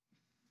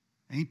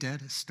Ain't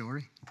that a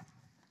story?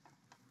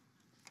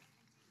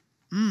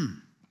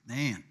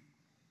 Man.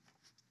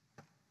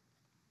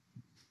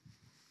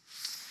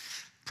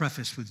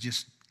 Preface with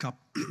just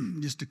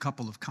a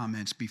couple of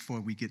comments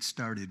before we get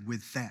started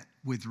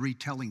with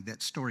retelling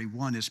that story.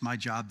 One is my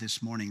job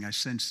this morning, I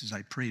sensed as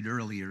I prayed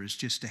earlier, is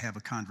just to have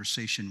a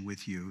conversation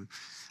with you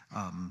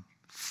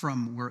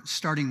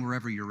starting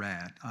wherever you're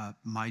at.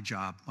 My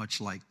job,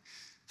 much like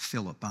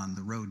Philip on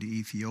the road to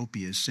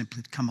Ethiopia, is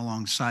simply to come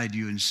alongside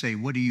you and say,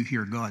 what do you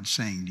hear God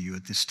saying to you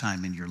at this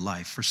time in your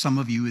life? For some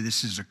of you,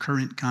 this is a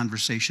current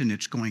conversation.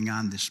 It's going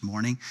on this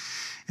morning.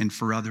 And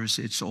for others,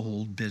 it's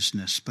old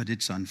business, but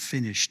it's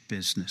unfinished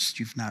business.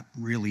 You've not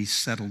really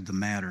settled the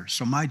matter.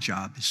 So my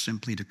job is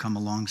simply to come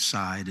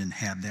alongside and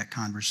have that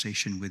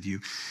conversation with you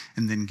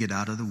and then get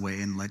out of the way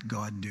and let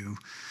God do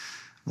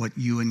what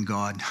you and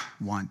God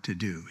want to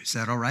do. Is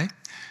that all right?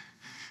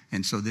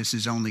 And so this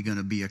is only going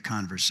to be a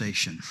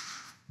conversation.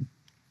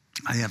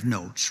 I have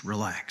notes.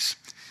 Relax.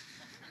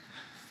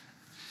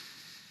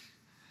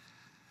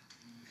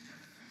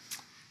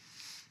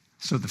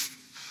 So the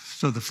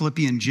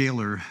Philippian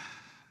jailer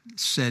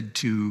said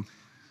to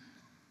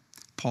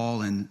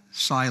Paul and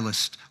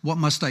Silas, "What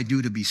must I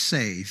do to be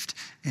saved?"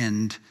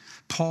 And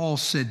Paul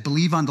said,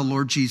 "Believe on the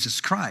Lord Jesus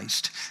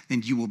Christ,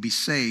 and you will be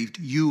saved,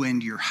 you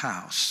and your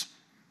house."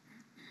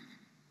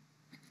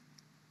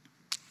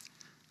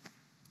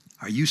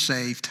 Are you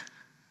saved?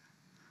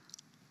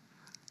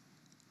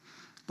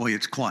 Boy,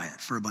 it's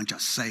quiet for a bunch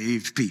of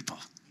saved people.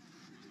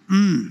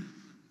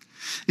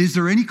 Is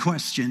there any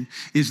question,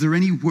 is there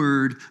any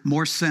word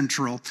more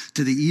central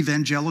to the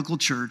evangelical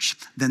church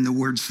than the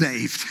word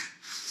saved?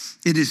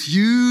 It is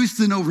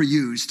used and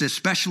overused,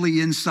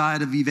 especially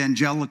inside of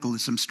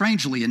evangelicalism.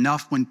 Strangely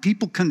enough, when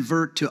people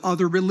convert to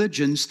other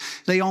religions,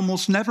 they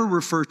almost never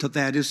refer to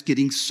that as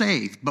getting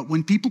saved. But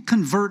when people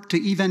convert to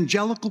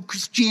evangelical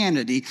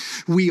Christianity,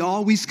 we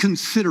always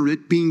consider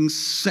it being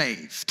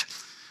saved.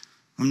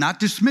 I'm not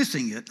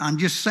dismissing it. I'm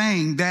just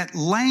saying that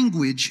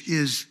language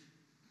is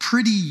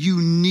pretty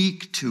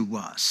unique to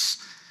us.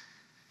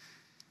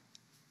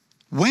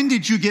 When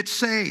did you get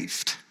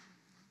saved?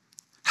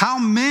 How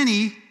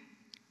many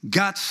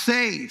got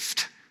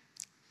saved?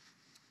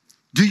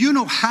 Do you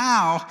know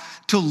how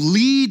to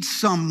lead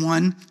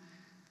someone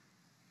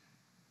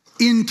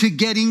into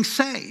getting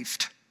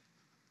saved?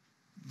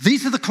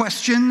 These are the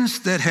questions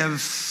that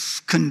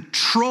have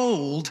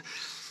controlled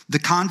the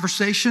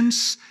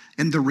conversations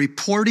and the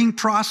reporting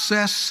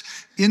process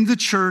in the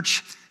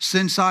church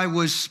since I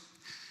was,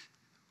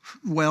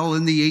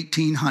 in the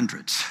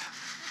 1800s.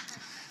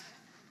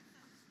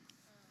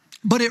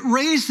 But it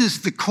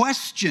raises the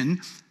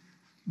question,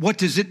 what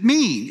does it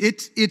mean?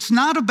 It's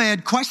not a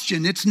bad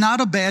question. It's not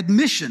a bad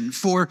mission,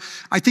 for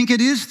I think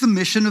it is the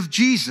mission of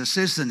Jesus,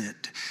 isn't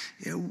it?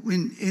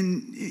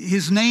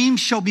 His name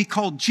shall be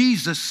called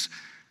Jesus,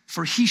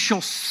 for he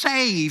shall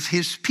save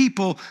his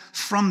people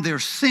from their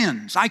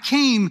sins. I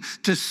came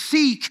to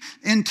seek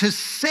and to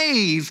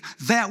save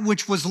that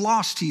which was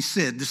lost, he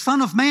said. The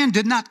Son of Man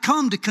did not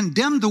come to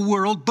condemn the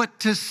world, but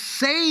to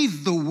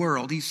save the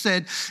world, he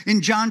said in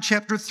John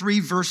chapter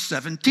 3, verse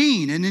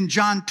 17. And in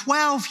John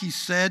 12, he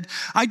said,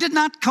 I did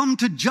not come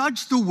to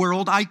judge the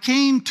world, I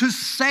came to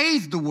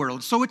save the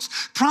world. So it's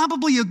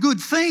probably a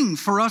good thing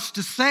for us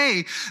to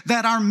say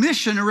that our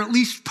mission, or at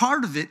least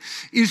part of it,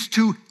 is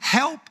to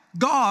help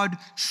God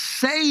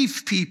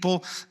save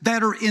people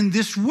that are in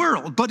this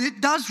world. But it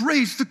does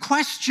raise the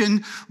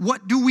question,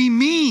 what do we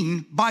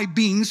mean by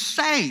being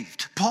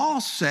saved?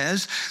 Paul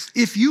says,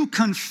 if you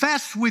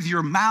confess with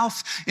your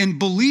mouth and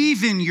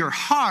believe in your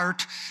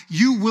heart,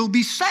 you will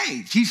be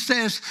saved. He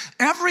says,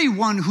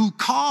 everyone who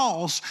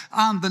calls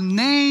on the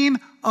name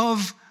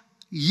of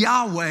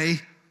Yahweh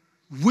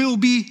will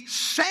be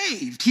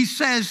saved. He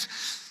says,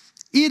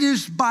 it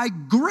is by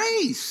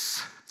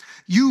grace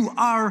you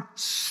are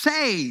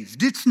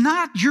saved. It's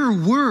not your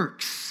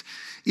works.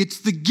 It's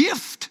the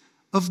gift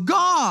of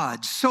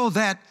God, so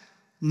that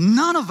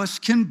none of us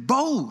can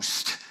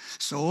boast.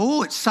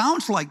 So it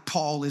sounds like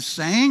Paul is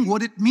saying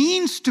what it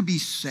means to be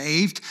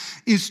saved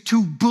is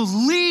to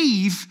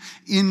believe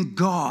in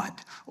God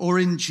or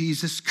in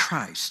Jesus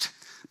Christ.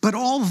 But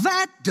all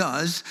that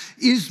does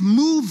is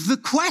move the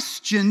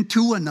question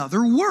to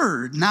another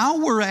word. Now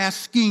we're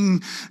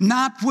asking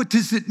not what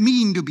does it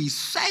mean to be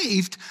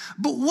saved,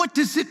 but what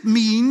does it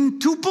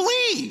mean to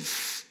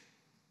believe?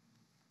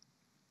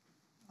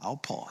 I'll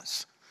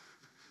pause,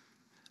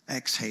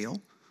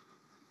 exhale,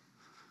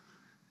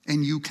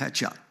 and you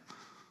catch up.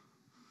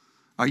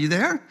 Are you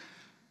there?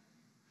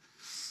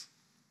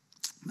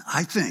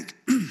 I think,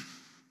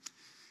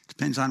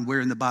 depends on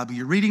where in the Bible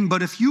you're reading,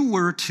 but if you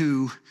were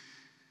to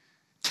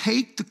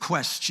take the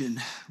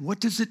question, what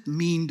does it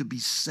mean to be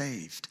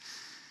saved?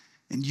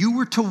 And you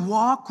were to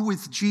walk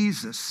with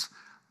Jesus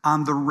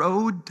on the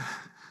road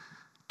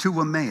to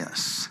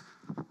Emmaus.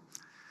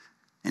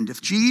 And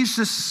if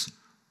Jesus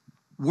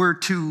were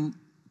to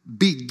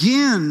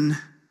begin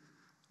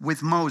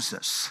with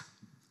Moses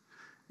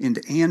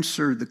and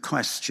answer the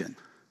question,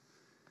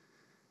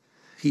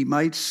 he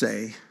might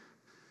say,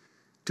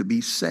 to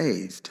be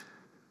saved,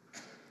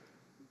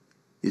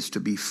 is to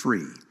be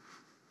free.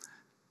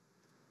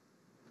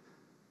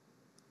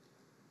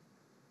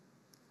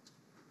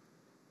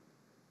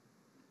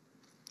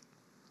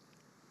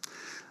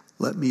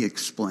 Let me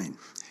explain.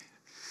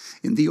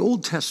 In the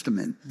Old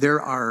Testament,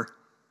 there are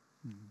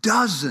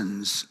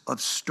dozens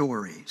of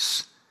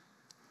stories.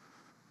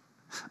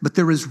 But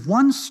there is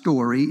one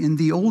story in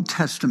the Old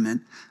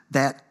Testament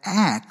that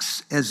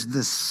acts as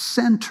the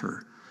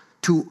center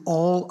to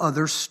all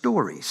other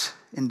stories,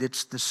 and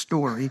it's the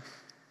story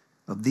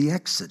of the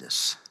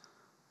Exodus.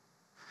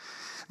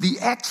 The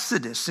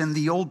Exodus in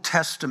the Old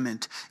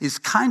Testament is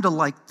kind of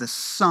like the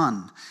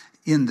sun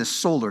in the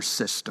solar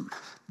system.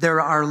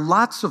 There are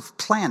lots of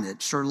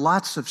planets or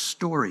lots of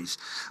stories,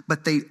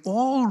 but they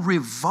all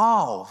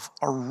revolve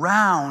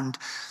around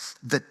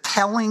the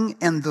telling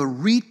and the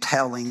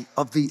retelling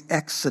of the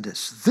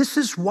Exodus. This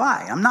is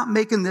why. I'm not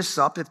making this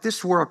up. If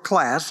this were a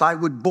class, I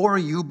would bore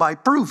you by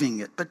proving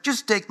it, but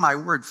just take my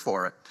word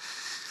for it.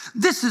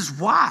 This is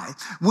why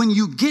when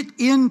you get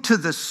into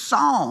the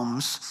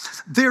Psalms,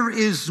 there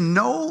is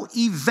no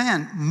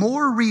event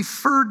more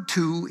referred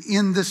to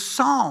in the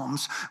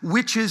Psalms,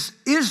 which is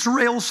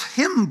Israel's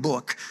hymn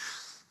book,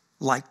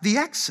 like the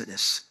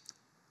Exodus.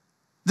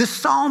 The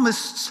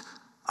psalmists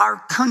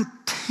are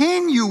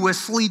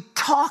continuously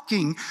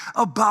talking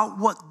about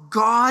what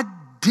God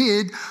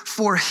did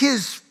for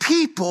his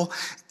people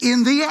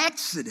in the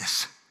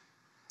Exodus.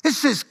 It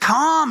says,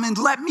 come and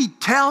let me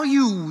tell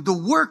you the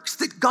works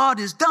that God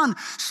has done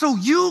so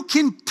you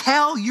can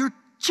tell your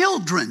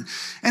children.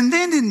 And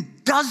then in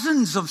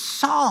dozens of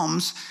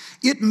Psalms,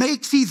 it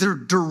makes either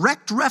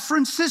direct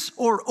references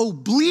or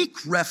oblique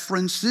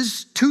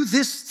references to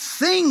this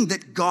thing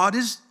that God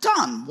has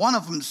done. One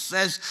of them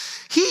says,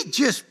 he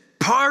just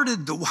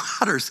parted the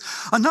waters.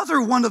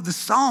 Another one of the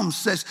Psalms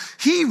says,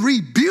 he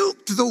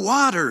rebuked the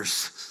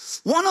waters.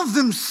 One of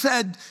them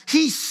said,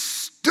 he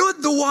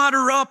stood the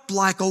water up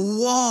like a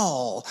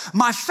wall.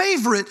 My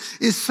favorite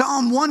is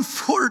Psalm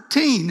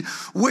 114,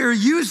 where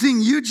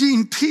using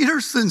Eugene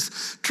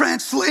Peterson's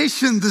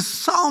translation, the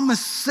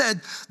psalmist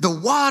said, the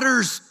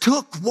waters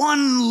took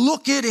one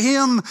look at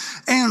him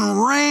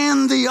and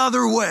ran the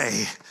other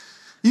way.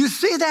 You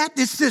see that?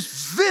 It's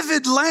this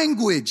vivid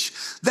language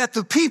that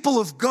the people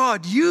of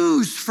God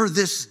use for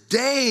this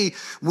day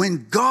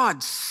when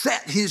God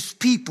set his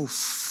people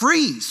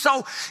free.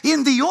 So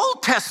in the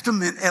Old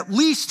Testament, at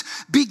least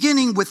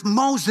beginning with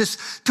Moses,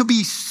 to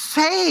be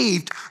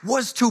saved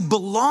was to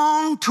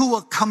belong to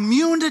a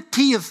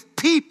community of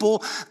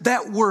people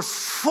that were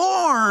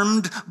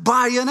formed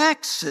by an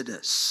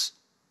exodus.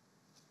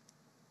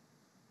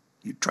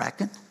 You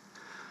tracking?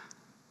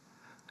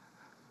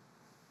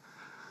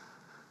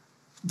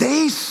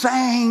 They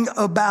sang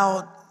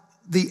about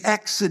the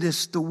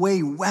Exodus the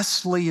way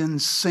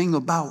Wesleyans sing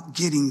about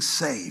getting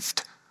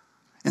saved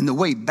and the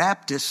way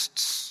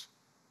Baptists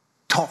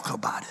talk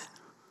about it.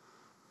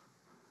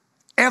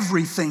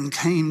 Everything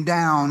came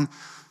down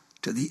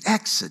to the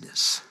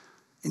Exodus.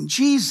 And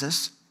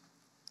Jesus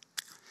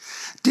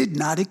did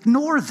not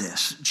ignore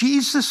this.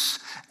 Jesus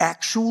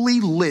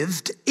actually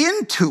lived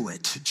into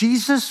it.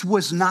 Jesus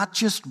was not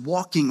just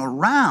walking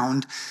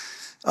around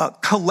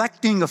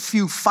collecting a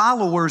few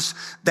followers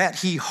that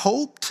he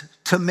hoped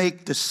to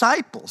make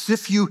disciples.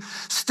 If you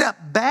step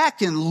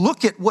back and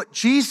look at what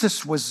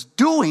Jesus was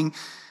doing,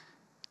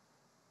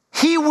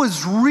 he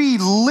was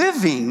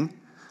reliving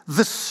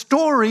the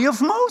story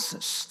of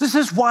Moses. This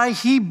is why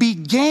he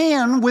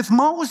began with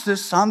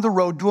Moses on the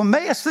road to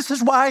Emmaus. This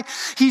is why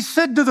he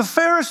said to the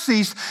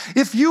Pharisees,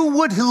 if you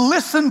would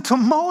listen to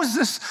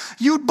Moses,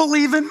 you'd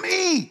believe in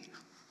me.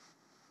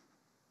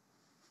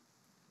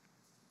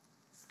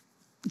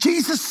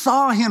 Jesus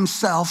saw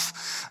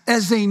himself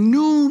as a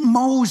new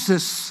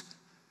Moses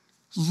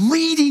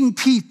leading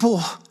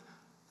people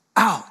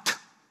out.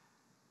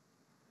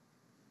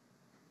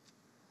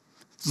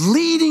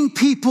 Leading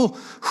people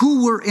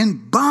who were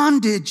in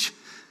bondage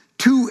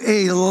to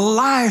a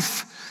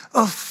life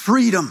of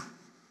freedom.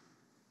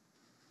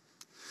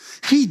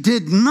 He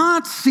did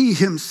not see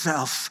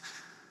himself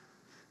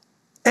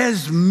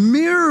as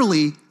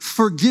merely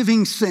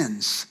forgiving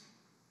sins.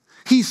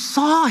 He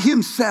saw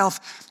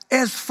himself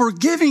as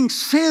forgiving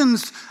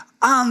sins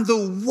on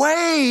the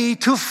way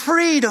to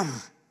freedom.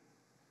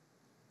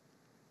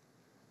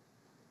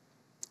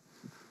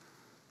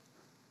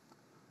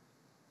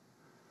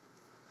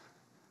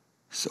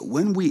 So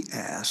when we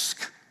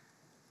ask,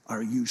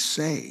 are you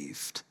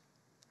saved?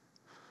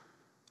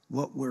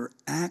 What we're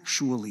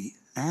actually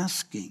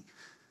asking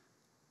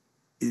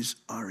is,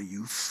 are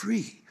you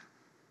free?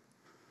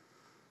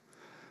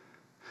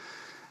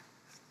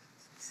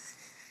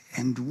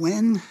 And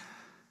when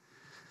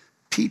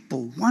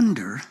people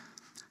wonder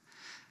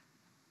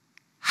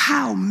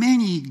how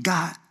many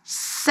got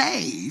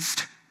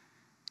saved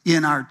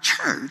in our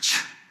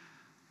church,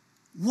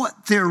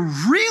 what they're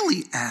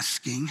really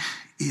asking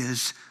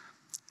is,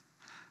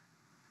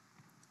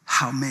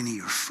 how many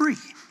are free?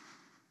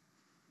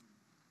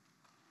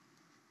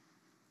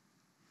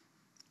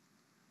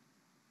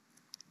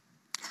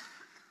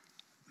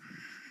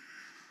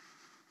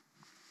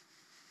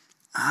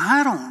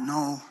 I don't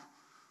know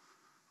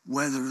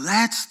whether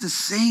that's the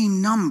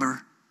same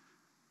number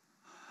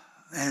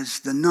as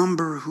the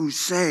number who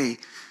say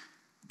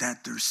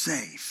that they're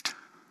saved.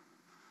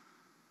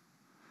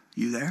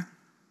 You there?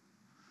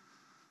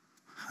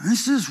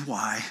 This is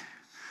why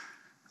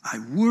I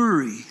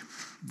worry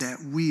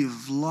that we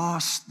have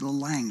lost the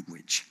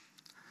language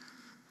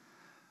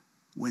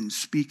when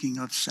speaking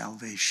of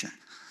salvation.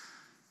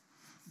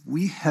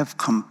 We have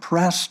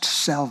compressed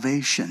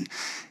salvation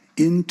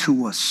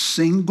into a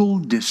single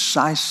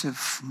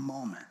decisive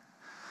moment,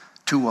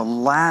 to a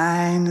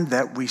line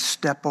that we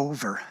step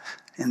over,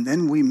 and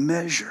then we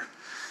measure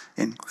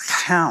and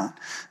count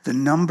the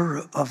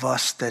number of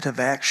us that have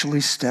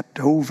actually stepped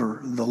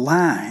over the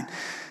line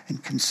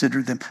and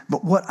consider them.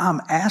 But what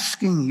I'm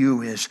asking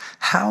you is,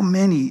 how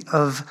many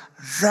of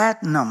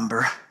that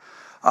number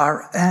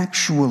are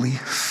actually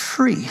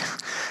free?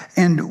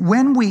 And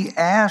when we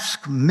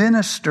ask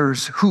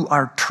ministers who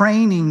are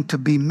training to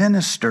be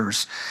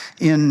ministers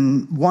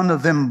in one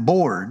of them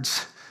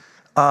boards,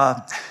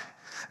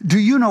 do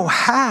you know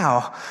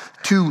how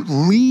to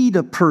lead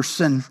a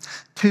person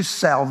to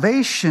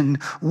salvation?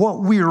 What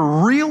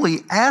we're really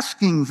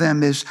asking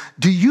them is,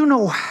 do you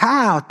know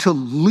how to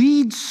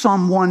lead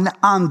someone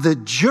on the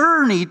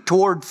journey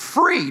toward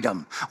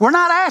freedom? We're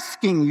not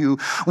asking you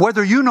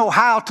whether you know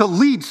how to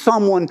lead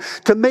someone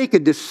to make a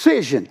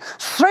decision.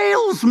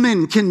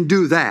 Salesmen can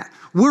do that.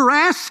 We're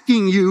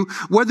asking you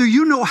whether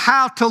you know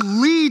how to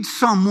lead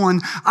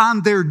someone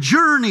on their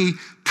journey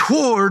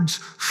towards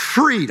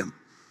freedom.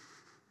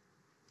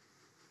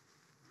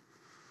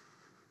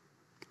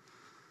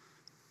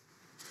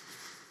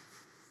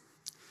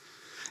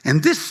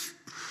 And this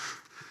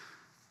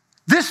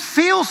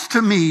feels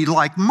to me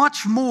like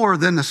much more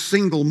than a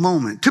single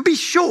moment. To be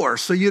sure,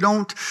 so you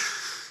don't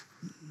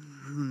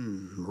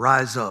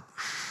rise up.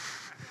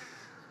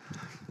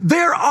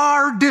 There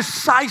are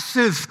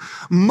decisive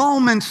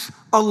moments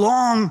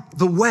along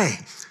the way.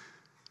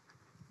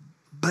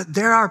 But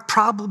there are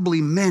probably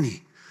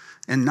many,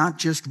 and not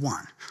just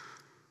one.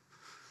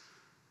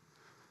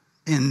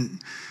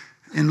 And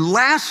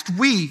last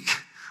week,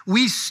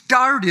 we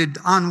started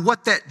on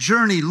what that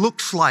journey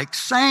looks like,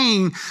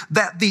 saying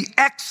that the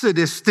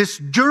Exodus, this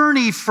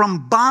journey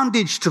from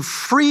bondage to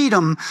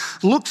freedom,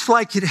 looks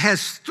like it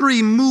has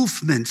three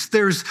movements.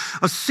 There's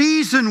a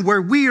season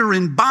where we are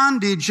in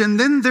bondage, and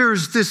then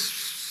there's this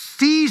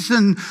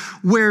season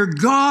where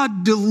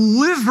God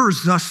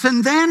delivers us,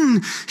 and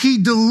then He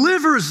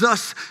delivers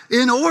us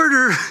in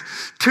order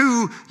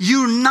to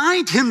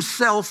unite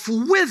Himself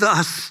with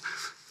us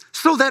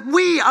so that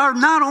we are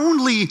not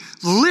only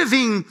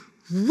living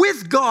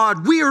with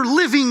God, we are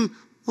living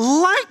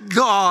like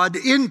God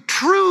in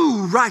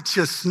true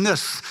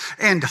righteousness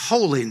and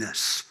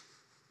holiness.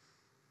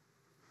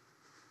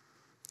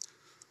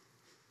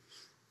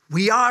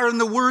 We are, in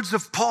the words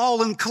of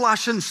Paul in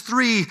Colossians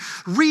 3,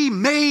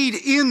 remade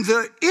in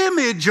the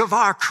image of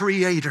our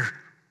Creator.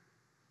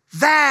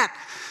 That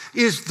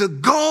is the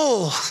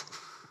goal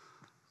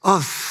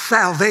of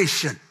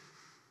salvation.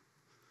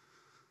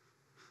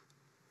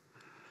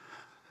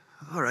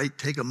 All right,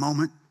 take a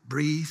moment,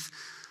 breathe,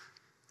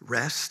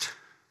 rest,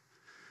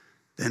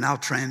 then I'll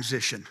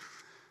transition.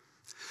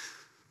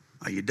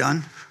 Are you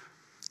done?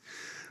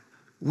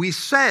 We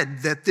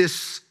said that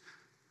this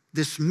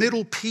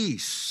middle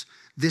piece,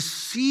 this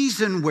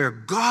season where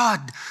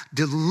God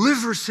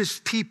delivers His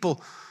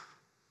people,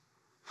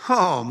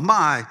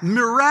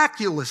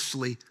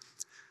 miraculously,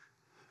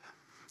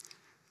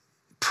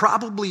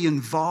 probably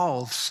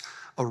involves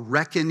a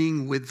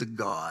reckoning with the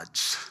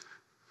gods.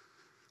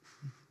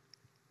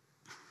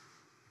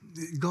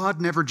 God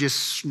never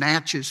just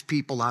snatches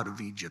people out of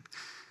Egypt.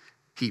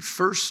 He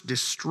first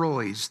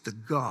destroys the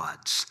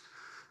gods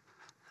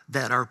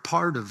that are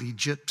part of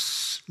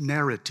Egypt's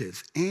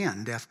narrative,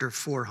 and after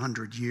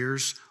 400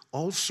 years,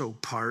 also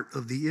part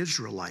of the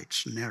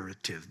Israelites'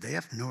 narrative. They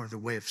have no other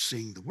way of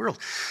seeing the world.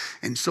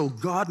 And so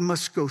God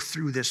must go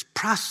through this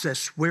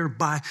process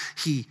whereby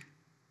He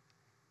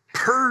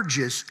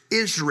purges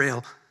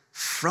Israel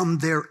from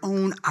their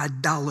own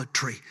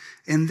idolatry.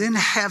 And then,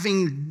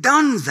 having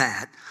done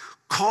that,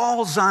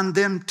 calls on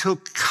them to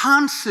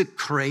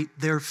consecrate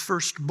their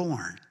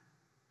firstborn,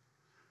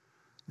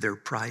 their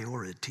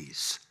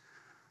priorities,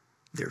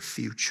 their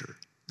future,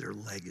 their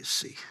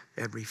legacy.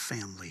 Every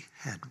family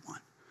had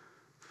one.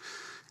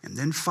 And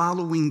then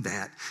following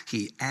that,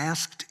 He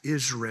asked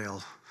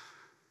Israel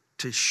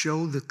to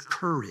show the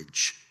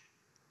courage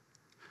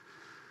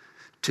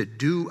to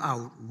do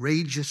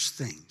outrageous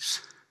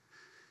things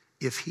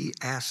if He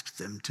asked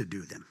them to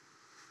do them.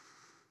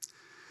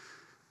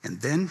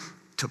 And then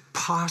to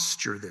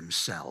posture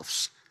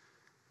themselves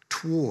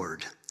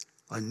toward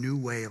a new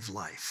way of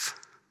life.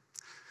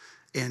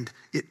 And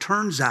it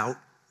turns out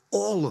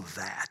all of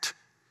that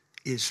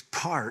is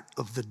part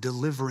of the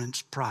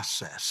deliverance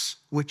process,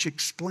 which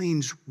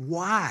explains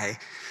why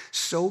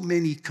so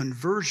many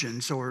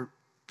conversions or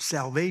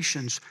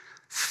salvations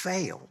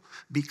fail.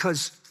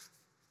 Because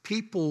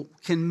people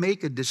can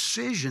make a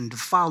decision to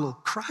follow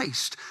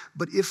Christ,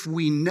 but if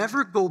we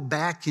never go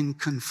back and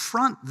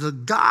confront the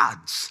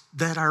gods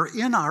that are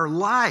in our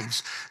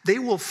lives, they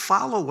will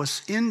follow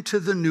us into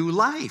the new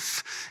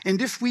life.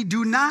 And if we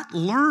do not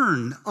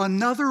learn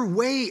another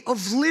way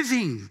of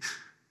living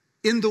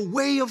in the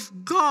way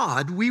of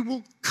God, we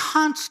will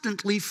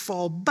constantly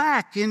fall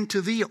back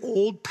into the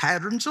old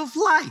patterns of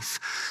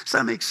life. Does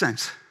that make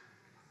sense?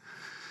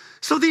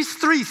 So these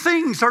three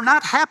things are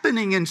not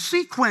happening in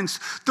sequence.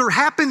 They're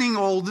happening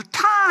all the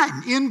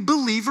time in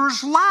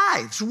believers'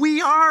 lives.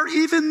 We are,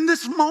 even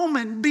this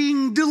moment,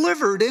 being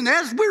delivered. And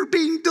as we're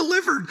being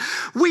delivered,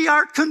 we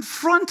are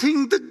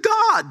confronting the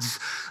gods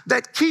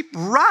that keep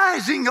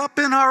rising up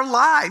in our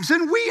lives.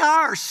 And we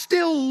are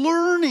still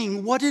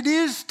learning what it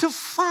is to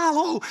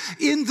follow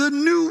in the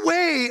new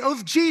way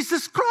of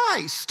Jesus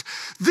Christ.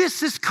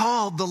 This is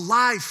called the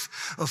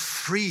life of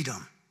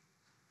freedom.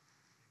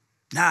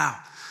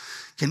 Now,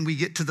 can we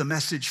get to the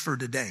message for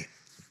today?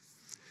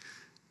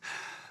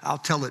 I'll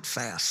tell it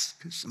fast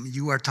because some of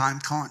you are time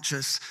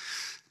conscious.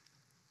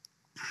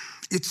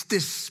 It's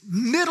this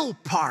middle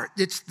part.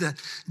 It's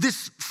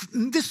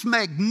this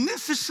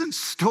magnificent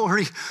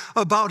story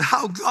about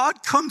how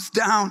God comes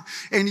down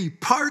and he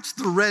parts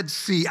the Red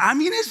Sea. I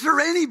mean, is there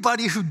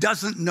anybody who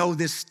doesn't know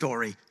this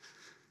story?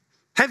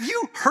 Have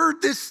you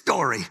heard this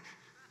story?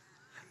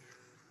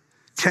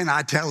 Can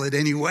I tell it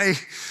anyway?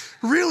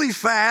 Really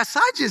fast.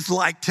 I just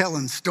like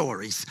telling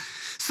stories.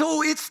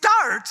 So it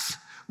starts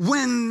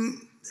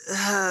when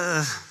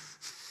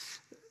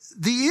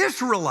the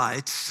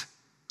Israelites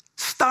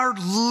start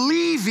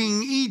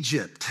leaving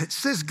Egypt. It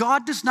says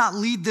God does not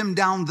lead them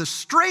down the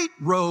straight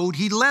road.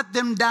 He led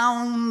them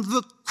down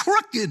the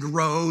crooked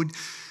road.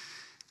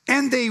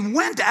 And they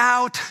went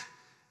out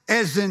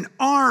as an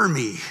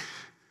army,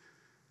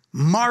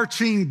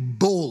 marching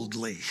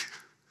boldly.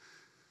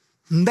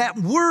 And that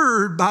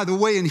word, by the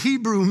way, in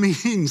Hebrew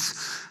means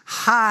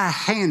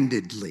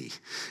high-handedly.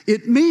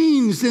 It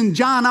means, in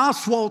John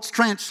Oswalt's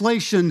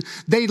translation,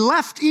 they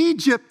left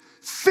Egypt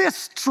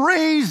fists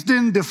raised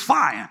in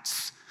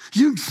defiance.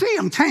 You can see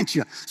them, can't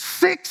you?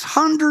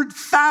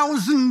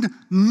 600,000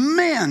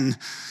 men,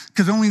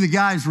 because only the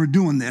guys were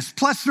doing this,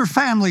 plus their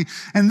family,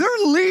 and they're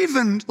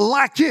leaving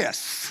like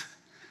this,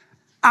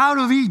 out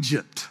of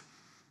Egypt.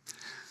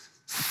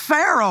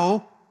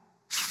 Pharaoh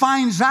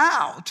finds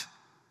out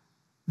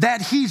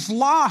that he's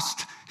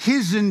lost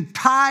his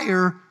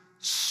entire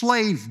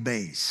slave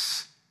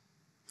base.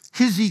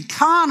 His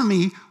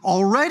economy,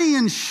 already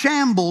in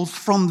shambles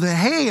from the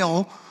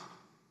hail,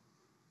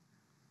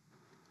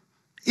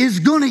 is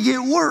going to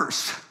get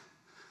worse.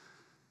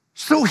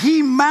 So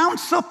he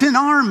mounts up an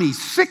army,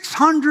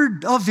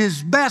 600 of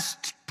his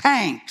best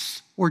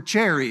tanks or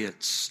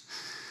chariots,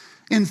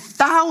 and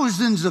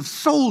thousands of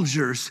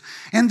soldiers,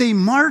 and they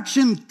march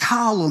in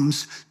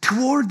columns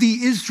toward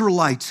the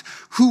Israelites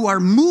who are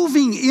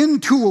moving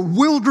into a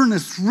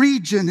wilderness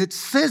region. It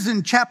says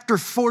in chapter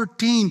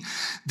 14,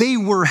 they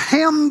were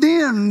hemmed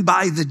in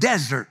by the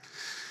desert.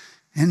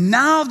 And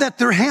now that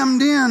they're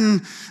hemmed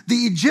in,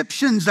 the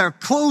Egyptians are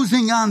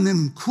closing on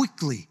them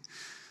quickly.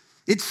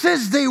 It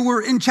says they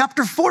were, in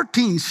chapter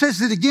 14,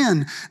 says it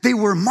again, they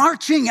were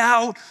marching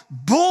out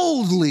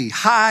boldly,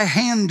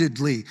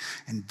 high-handedly.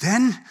 And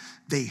then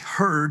they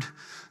heard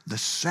the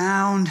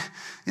sound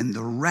and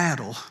the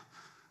rattle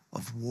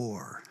of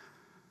war.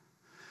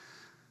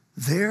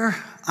 There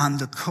on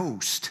the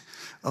coast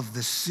of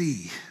the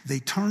sea, they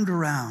turned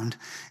around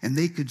and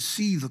they could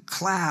see the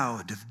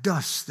cloud of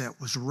dust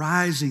that was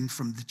rising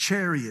from the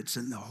chariots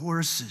and the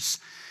horses,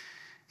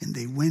 and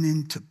they went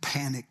into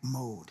panic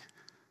mode.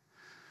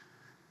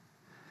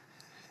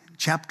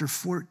 Chapter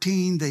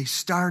 14, they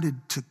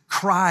started to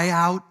cry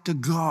out to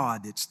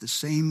God. It's the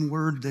same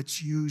word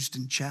that's used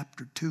in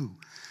chapter 2.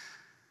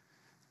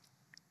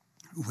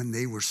 When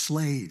they were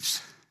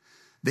slaves,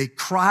 they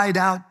cried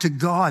out to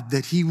God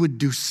that he would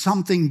do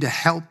something to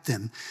help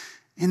them.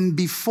 And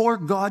before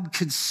God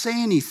could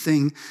say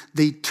anything,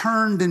 they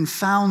turned and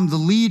found the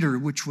leader,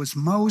 which was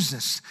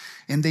Moses,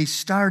 and they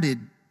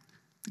started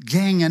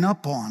ganging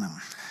up on him.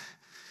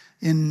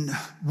 And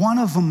one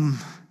of them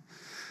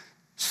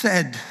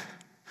said,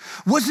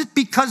 "Was it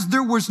because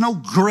there was no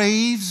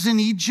graves in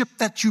Egypt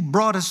that you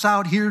brought us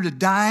out here to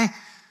die?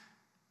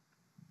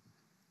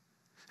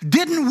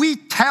 Didn't we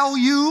tell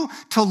you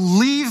to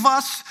leave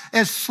us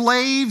as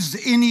slaves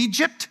in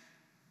Egypt?"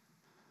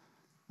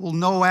 Well,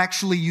 no,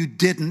 actually you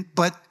didn't,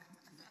 but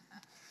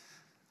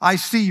I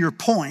see your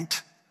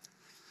point.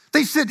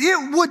 They said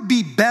it would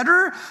be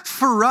better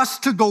for us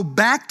to go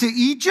back to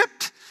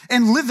Egypt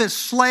and live as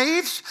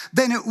slaves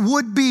than it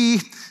would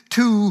be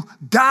to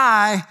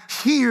die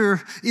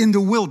here in the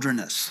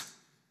wilderness.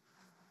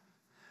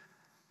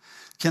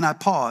 Can I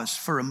pause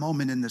for a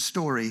moment in the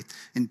story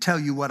and tell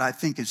you what I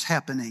think is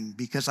happening?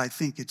 Because I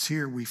think it's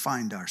here we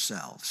find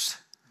ourselves.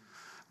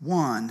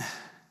 One,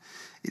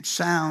 it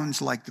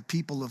sounds like the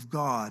people of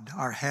God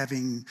are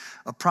having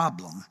a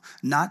problem,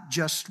 not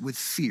just with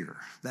fear.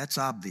 That's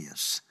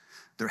obvious.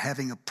 They're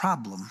having a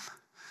problem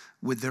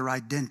with their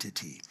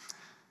identity.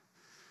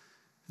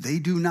 They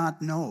do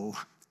not know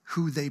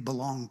who they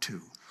belong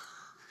to.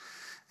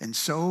 And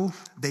so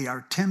they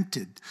are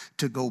tempted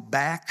to go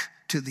back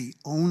to the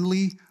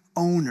only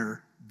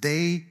owner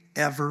they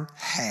ever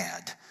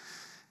had,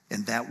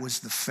 and that was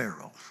the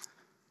Pharaoh.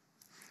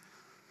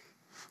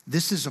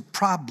 This is a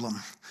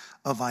problem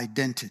of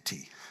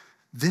identity.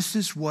 This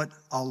is what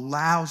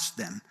allows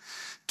them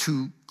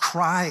to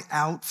cry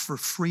out for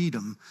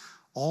freedom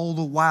all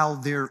the while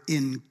they're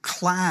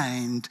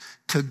inclined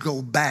to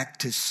go back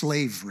to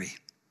slavery.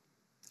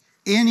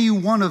 Any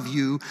one of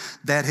you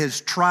that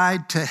has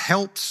tried to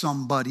help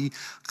somebody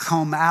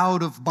come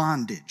out of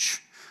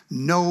bondage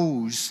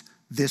knows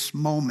this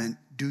moment,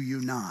 do you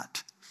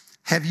not?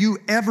 Have you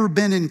ever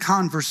been in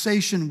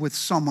conversation with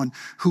someone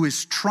who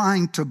is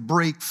trying to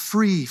break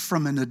free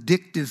from an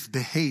addictive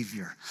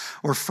behavior,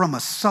 or from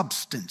a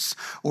substance,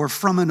 or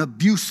from an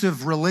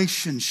abusive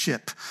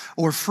relationship,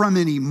 or from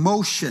an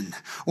emotion,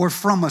 or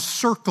from a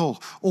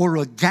circle, or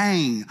a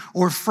gang,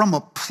 or from a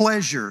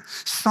pleasure?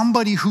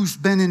 Somebody who's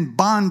been in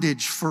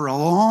bondage for a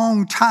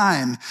long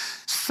time,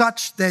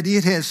 such that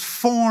it has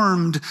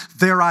formed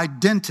their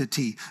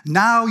identity.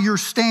 Now you're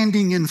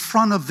standing in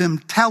front of them,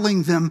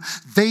 telling them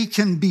they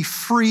can be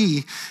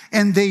free,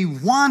 and they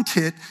want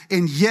it,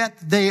 and yet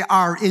they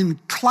are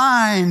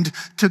inclined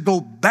to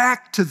go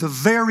back to the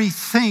very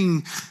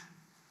thing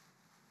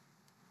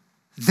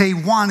they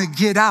want to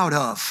get out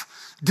of.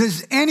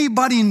 Does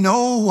anybody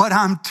know what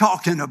I'm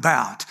talking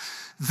about?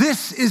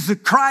 This is a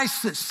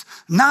crisis,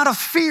 not a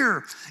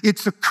fear.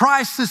 It's a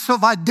crisis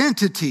of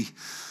identity.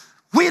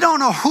 We don't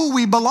know who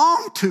we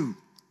belong to.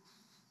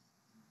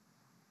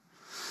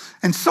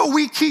 And so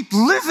we keep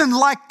living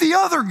like the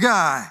other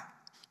guy.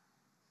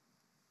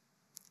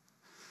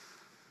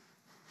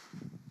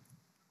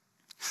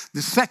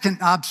 The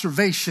second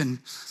observation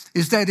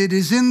is that it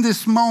is in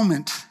this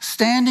moment,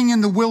 standing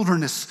in the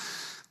wilderness,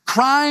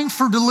 crying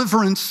for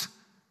deliverance,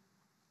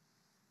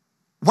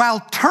 while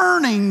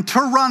turning to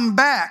run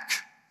back,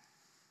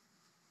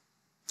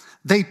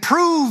 they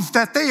prove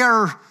that they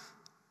are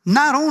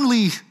not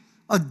only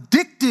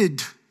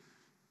addicted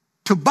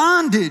to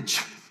bondage,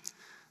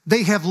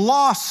 they have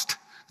lost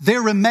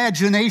their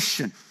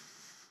imagination.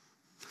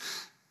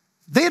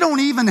 They don't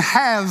even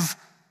have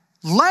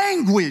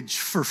language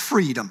for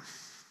freedom.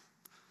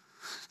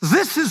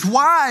 This is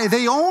why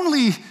they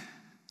only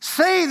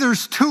say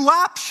there's two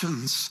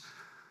options.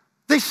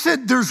 They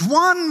said there's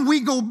one,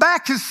 we go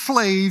back as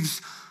slaves,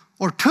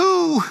 or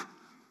two,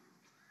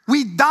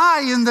 we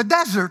die in the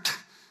desert.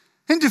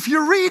 And if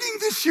you're reading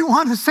this, you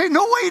want to say,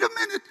 no, wait a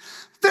minute.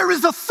 There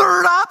is a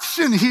third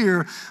option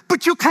here,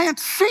 but you can't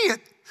see it.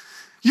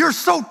 You're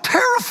so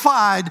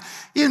terrified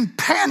in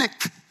panic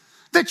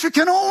that you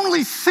can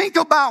only think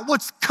about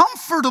what's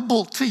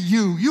comfortable to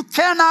you. You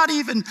cannot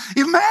even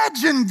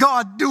imagine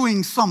God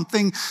doing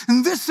something.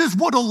 And this is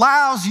what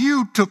allows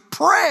you to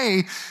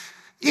pray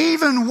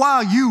even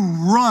while you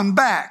run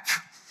back.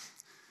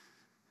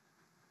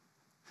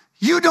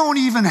 You don't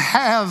even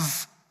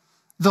have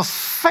the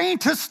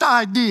faintest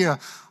idea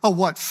of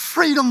what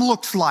freedom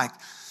looks like.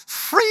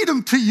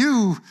 Freedom to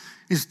you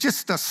is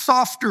just a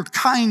softer,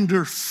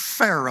 kinder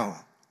Pharaoh.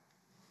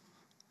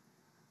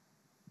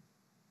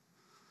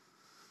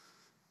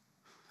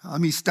 Let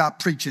me stop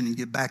preaching and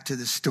get back to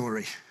the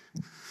story.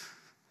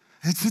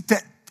 It's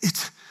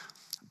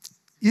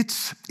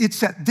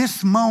at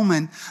this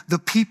moment, the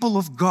people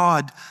of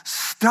God,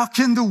 stuck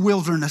in the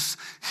wilderness,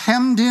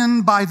 hemmed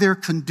in by their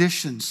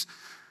conditions,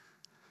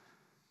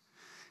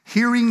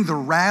 hearing the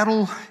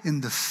rattle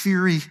and the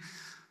fury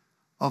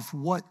of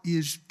what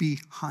is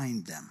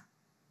behind them,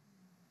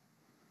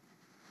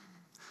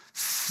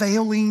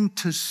 failing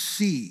to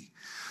see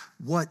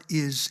what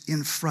is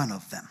in front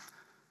of them,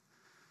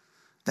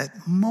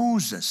 that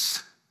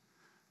Moses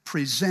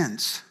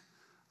presents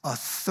a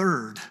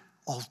third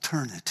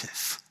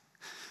alternative,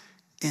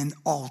 an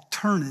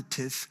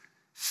alternative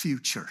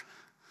future.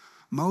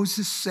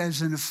 Moses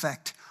says, in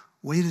effect,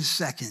 wait a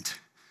second,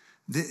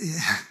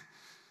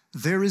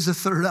 there is a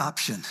third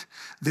option.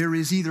 There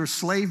is either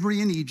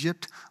slavery in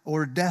Egypt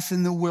or death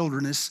in the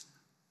wilderness,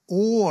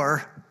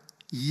 or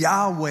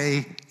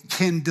Yahweh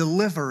can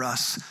deliver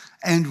us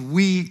and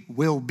we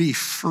will be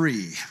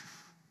free.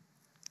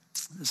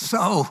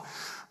 So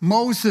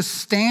Moses,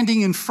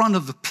 standing in front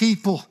of the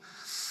people,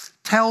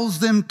 tells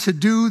them to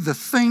do the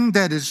thing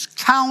that is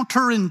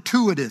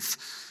counterintuitive.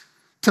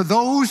 To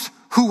those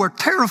who are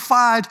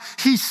terrified,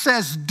 he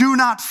says, do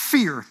not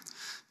fear.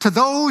 To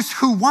those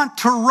who want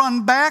to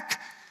run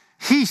back,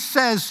 he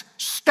says,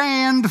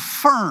 stand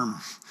firm.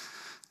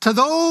 To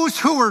those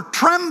who are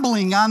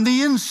trembling on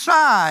the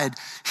inside,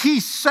 he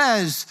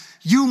says,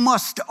 you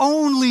must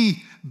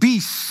only be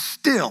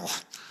still.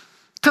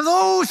 To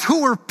those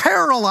who are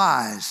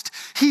paralyzed,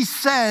 he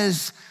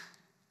says,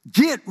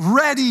 get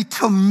ready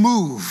to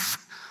move.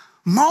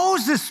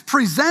 Moses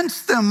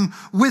presents them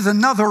with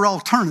another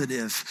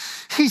alternative.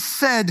 He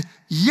said,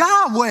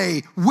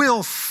 Yahweh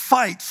will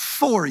fight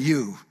for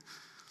you.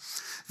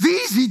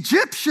 These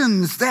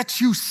Egyptians that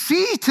you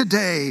see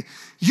today,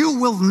 you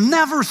will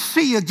never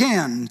see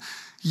again.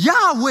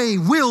 Yahweh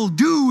will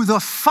do the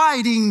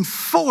fighting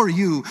for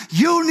you.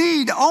 You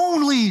need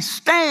only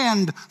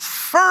stand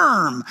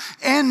firm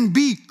and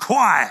be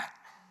quiet.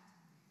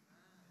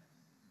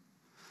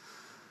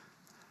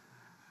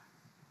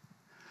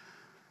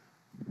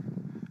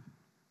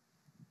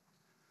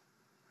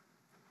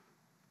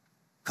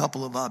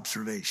 Couple of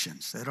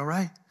observations. Is that all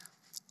right?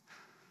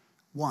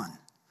 One,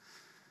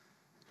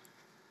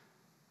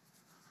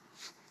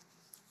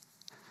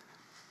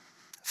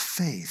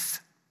 faith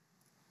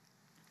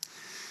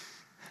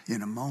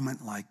in a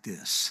moment like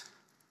this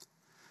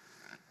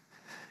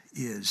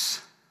is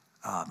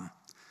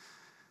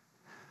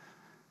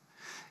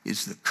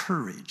the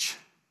courage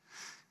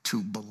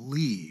to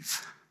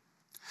believe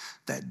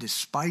that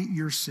despite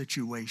your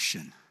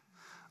situation,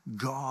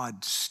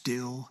 God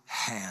still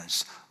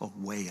has a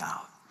way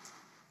out.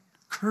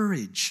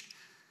 Courage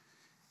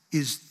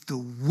is the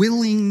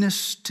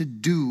willingness to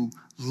do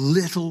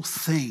little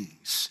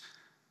things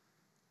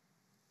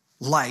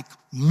like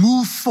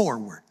move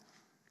forward.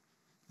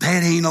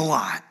 That ain't a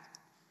lot.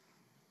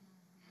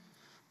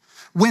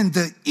 When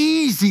the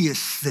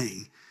easiest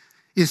thing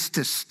is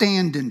to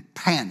stand in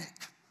panic.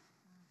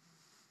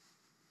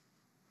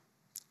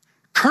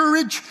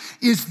 Courage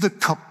is the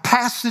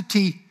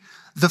capacity,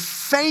 the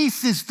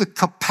faith is the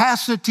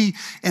capacity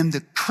and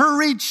the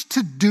courage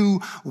to do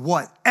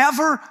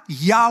whatever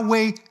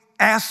Yahweh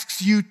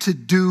asks you to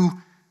do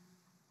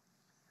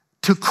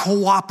to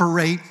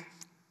cooperate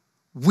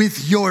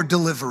with your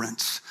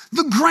deliverance.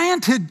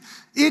 Granted,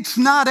 it's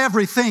not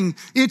everything.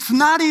 It's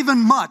not even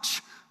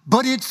much,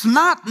 but it's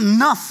not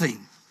nothing.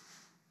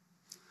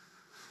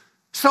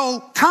 So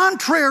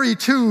contrary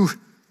to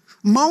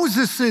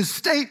Moses'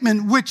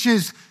 statement, which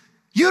is,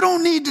 you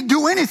don't need to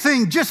do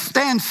anything, just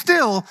stand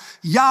still,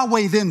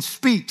 Yahweh then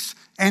speaks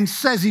and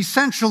says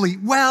essentially,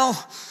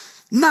 well,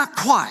 not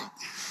quite.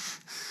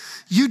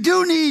 You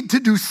do need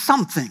to do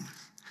something.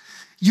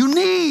 You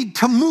need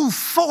to move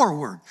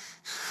forward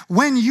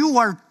when you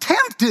are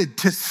tempted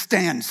to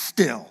stand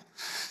still.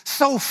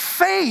 So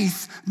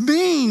faith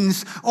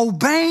means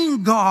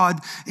obeying God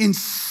in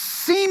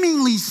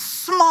seemingly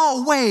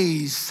small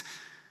ways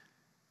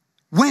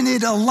when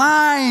it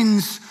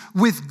aligns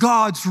with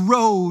God's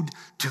road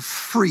to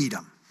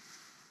freedom.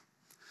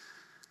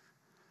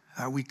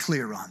 Are we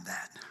clear on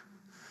that?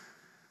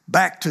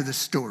 Back to the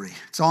story.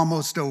 It's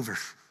almost over.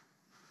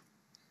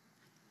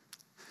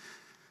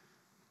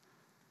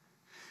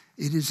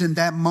 It is in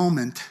that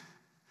moment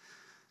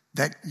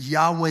that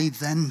Yahweh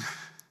then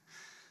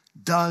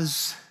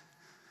does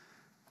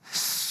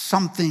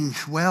something,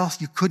 well,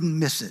 you couldn't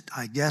miss it,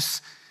 I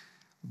guess.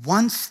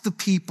 Once the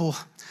people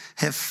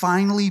have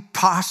finally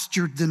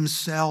postured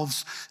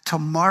themselves to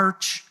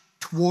march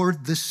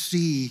toward the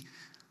sea,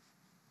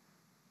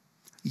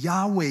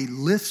 Yahweh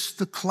lifts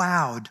the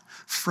cloud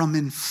from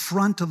in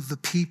front of the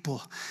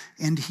people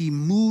and he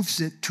moves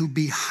it to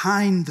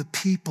behind the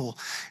people.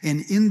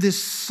 And in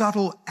this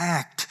subtle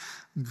act,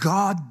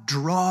 God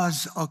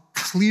draws a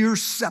clear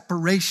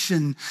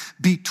separation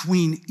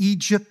between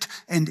Egypt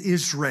and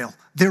Israel.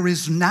 There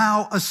is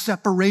now a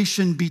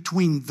separation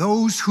between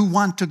those who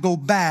want to go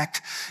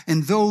back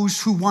and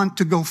those who want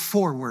to go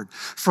forward.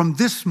 From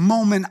this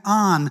moment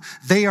on,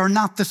 they are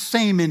not the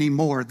same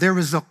anymore. There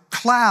is a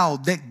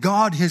cloud that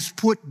God has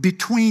put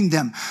between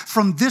them.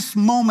 From this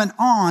moment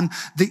on,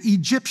 the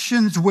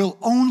Egyptians will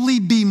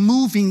only be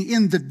moving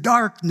in the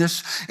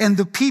darkness, and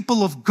the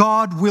people of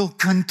God will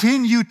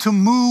continue to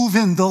move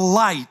in the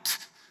light.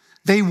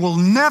 They will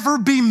never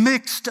be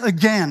mixed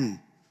again.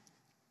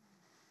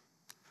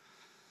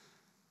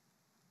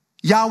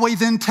 Yahweh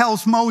then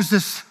tells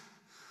Moses,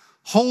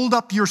 hold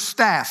up your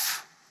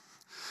staff,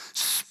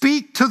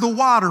 speak to the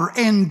water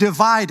and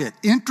divide it.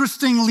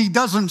 Interestingly,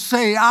 doesn't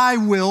say I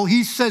will.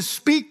 He says,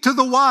 speak to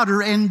the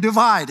water and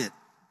divide it.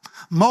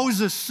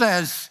 Moses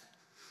says,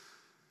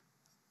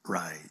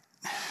 right.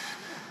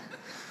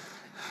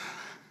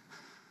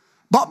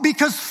 But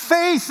because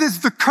faith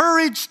is the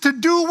courage to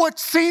do what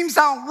seems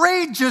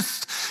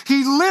outrageous,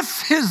 he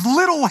lifts his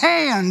little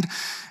hand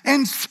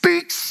and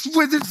speaks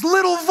with his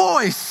little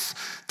voice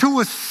to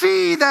a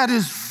sea that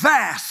is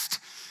vast,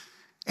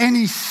 and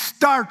he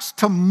starts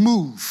to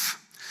move.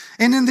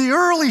 And in the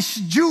early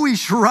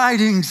Jewish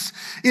writings,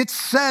 it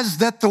says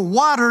that the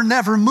water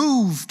never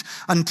moved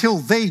until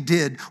they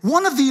did.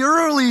 One of the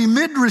early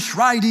Midrash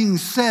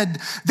writings said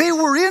they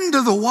were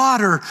into the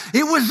water.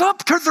 It was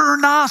up to their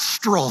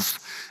nostrils.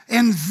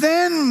 And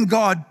then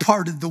God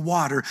parted the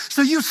water.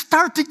 So you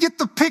start to get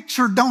the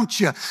picture, don't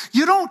you?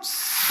 You don't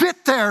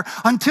sit there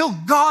until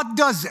God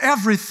does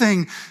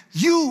everything.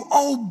 You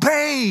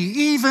obey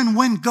even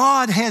when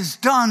God has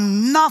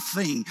done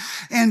nothing.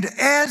 And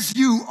as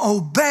you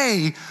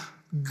obey,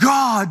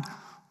 God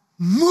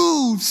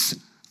moves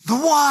the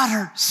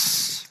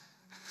waters.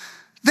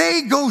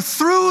 They go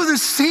through the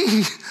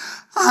sea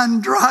on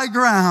dry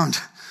ground.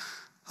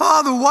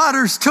 Oh, the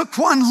waters took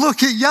one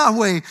look at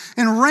Yahweh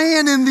and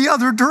ran in the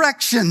other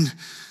direction.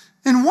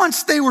 And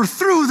once they were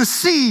through the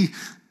sea,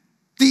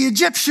 The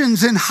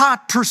Egyptians in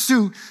hot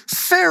pursuit.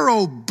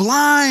 Pharaoh,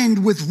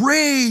 blind with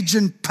rage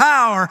and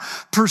power,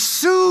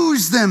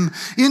 pursues them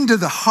into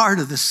the heart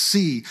of the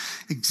sea,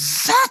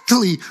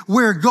 exactly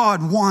where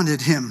God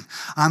wanted him.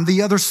 On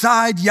the other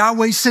side,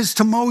 Yahweh says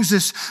to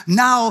Moses,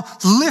 now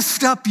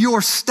lift up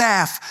your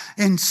staff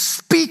and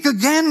speak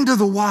again to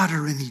the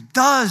water. And he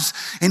does.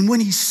 And when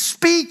he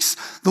speaks,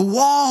 the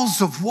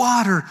walls of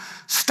water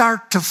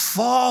start to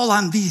fall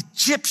on the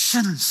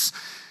Egyptians.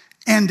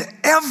 And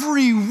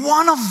every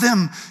one of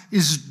them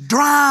is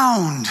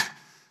drowned.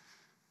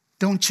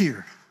 Don't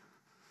cheer.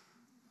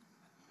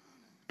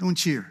 Don't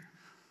cheer.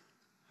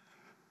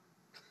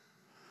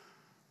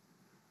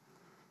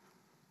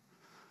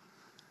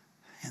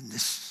 And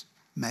this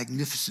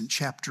magnificent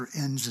chapter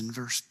ends in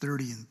verse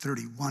 30 and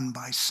 31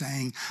 by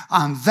saying,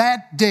 on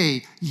that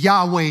day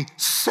Yahweh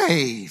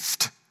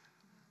saved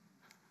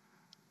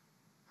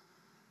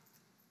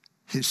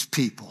his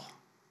people.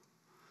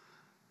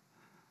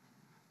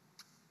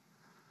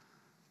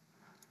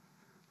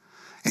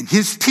 And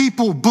his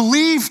people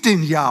believed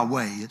in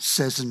Yahweh, it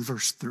says in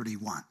verse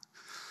 31.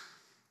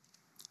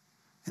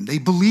 And they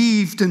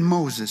believed in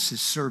Moses,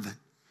 his servant.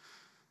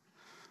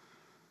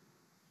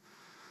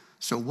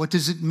 So what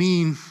does it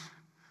mean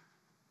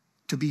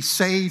to be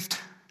saved?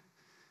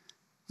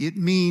 It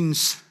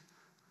means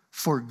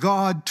for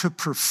God to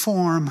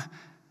perform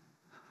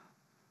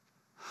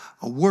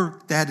a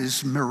work that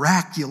is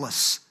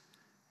miraculous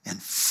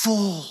and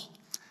full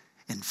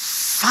and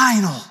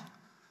final,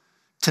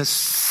 to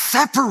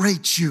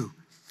separate you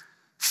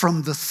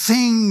from the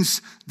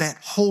things that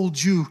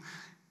hold you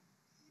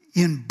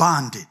in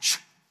bondage,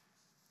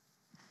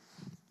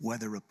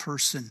 whether a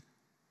person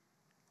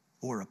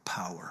or a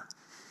power.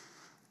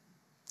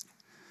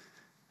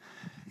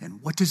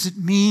 And what does it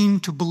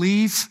mean to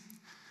believe?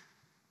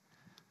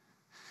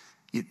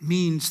 It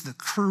means the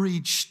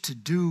courage to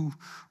do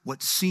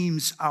what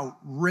seems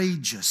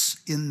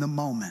outrageous in the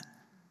moment,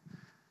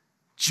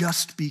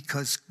 just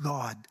because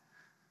God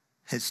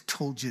has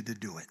told you to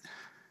do it.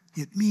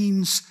 It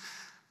means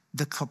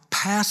the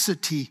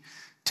capacity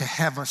to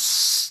have a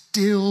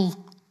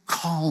still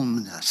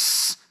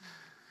calmness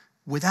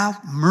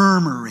without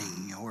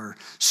murmuring or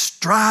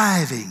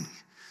striving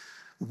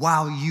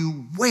while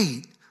you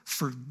wait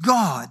for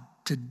God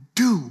to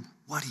do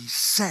what he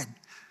said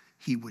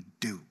he would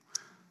do.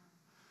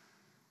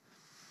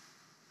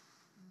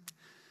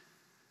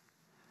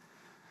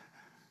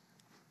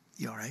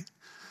 You all right?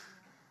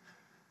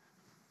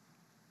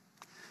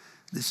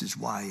 This is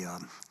why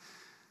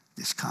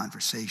this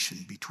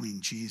conversation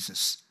between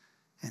Jesus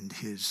and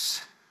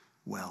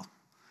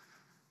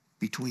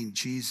between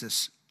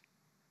Jesus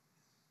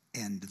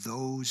and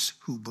those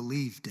who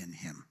believed in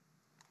him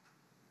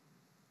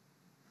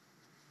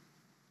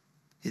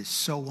is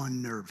so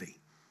unnerving.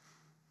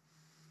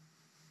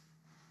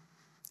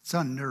 It's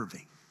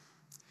unnerving.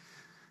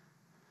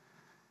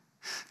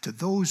 To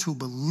those who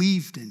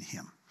believed in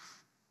him,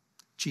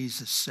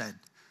 Jesus said,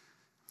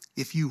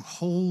 if you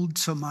hold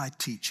to my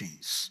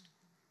teachings,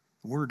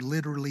 the word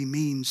literally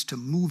means to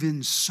move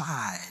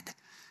inside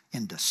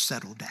and to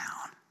settle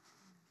down.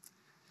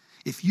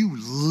 If you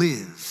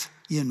live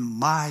in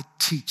my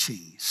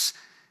teachings,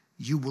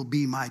 you will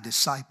be my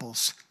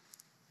disciples.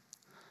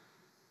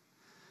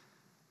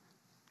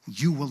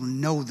 You will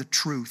know the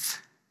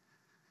truth,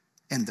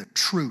 and the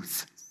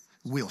truth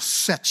will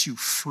set you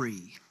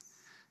free.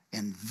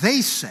 And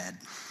they said,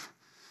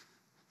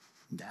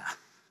 nah,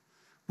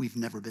 we've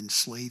never been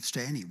slaves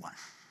to anyone.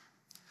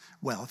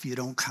 Well, if you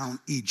don't count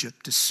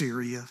Egypt,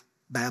 Assyria,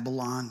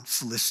 Babylon,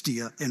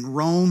 Philistia, and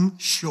Rome,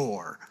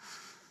 sure.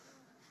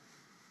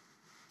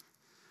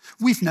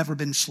 We've never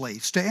been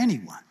slaves to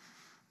anyone.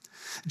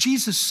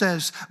 Jesus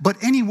says, but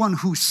anyone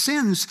who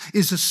sins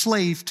is a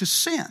slave to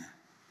sin.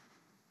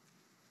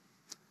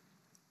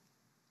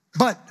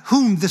 But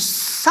whom the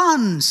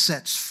Son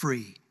sets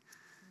free,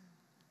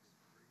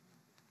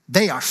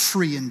 they are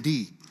free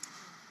indeed.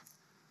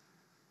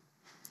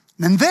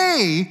 And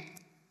they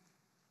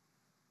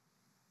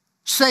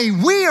say,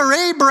 we are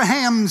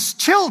Abraham's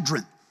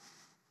children.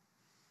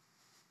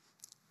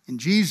 And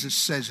Jesus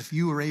says, if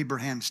you were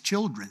Abraham's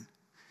children,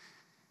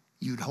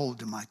 you'd hold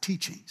to my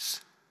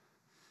teachings.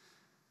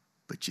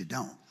 But you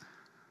don't.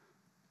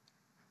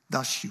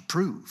 Thus you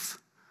prove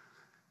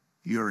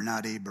you're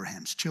not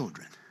Abraham's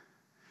children.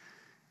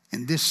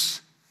 And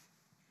this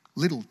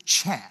little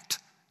chat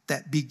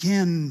that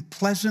began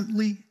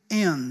pleasantly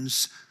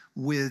ends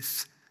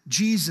with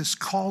Jesus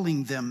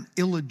calling them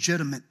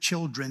illegitimate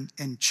children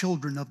and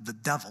children of the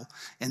devil,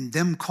 and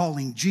them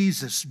calling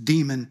Jesus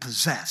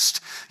demon-possessed.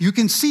 You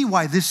can see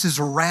why this is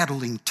a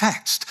rattling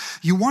text.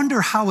 You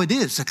wonder how it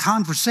is a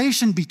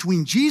conversation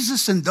between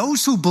Jesus and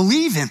those who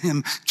believe in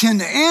him can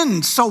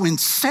end so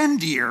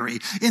incendiary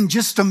in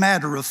just a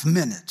matter of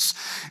minutes.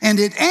 And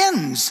it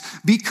ends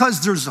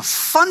because there's a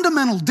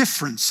fundamental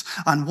difference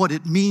on what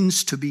it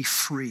means to be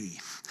free.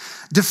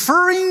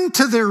 Deferring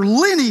to their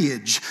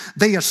lineage,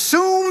 they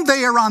assume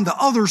they are on the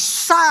other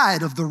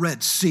side of the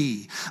Red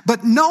Sea.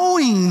 But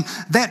knowing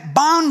that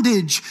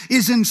bondage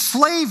is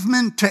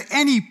enslavement to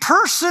any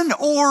person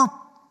or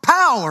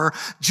power,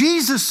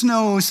 Jesus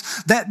knows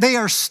that they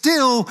are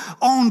still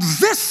on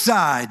this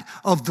side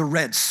of the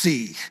Red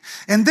Sea.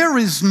 And there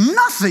is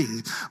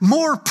nothing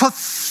more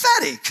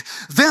pathetic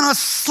than a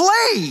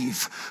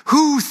slave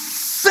who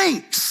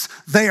thinks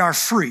they are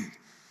free.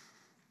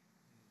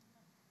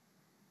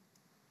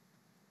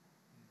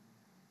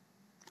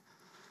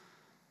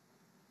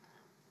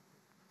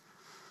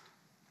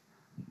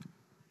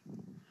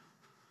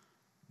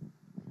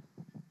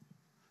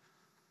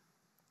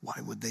 Why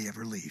would they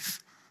ever leave?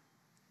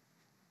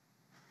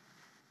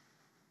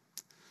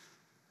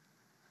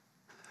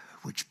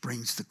 Which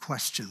brings the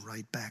question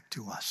right back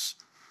to us.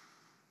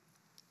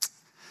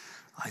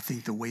 I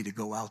think the way to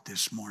go out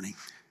this morning,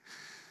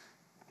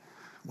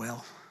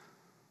 well,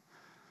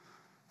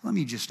 let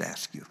me just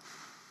ask you.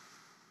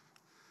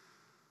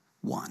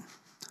 One,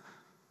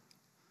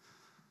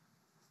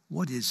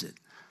 what is it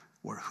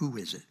or who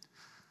is it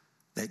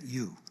that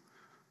you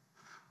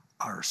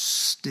are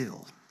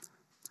still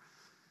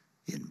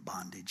in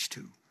bondage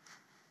to?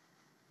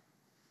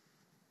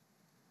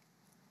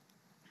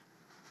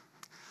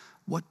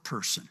 What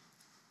person?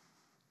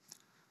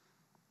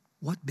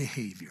 What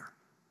behavior?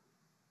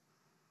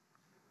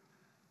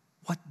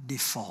 What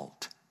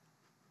default?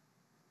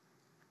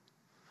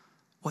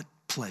 What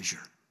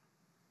pleasure?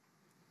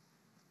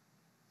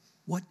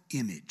 What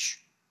image?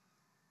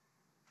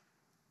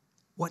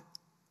 What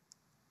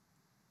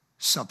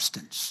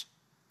substance?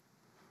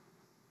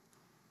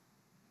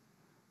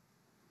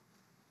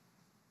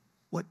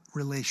 What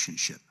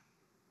relationship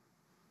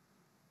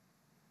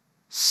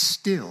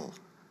still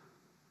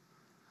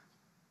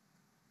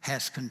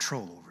has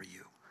control over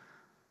you?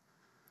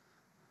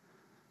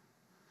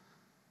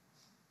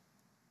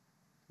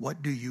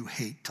 What do you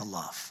hate to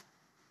love?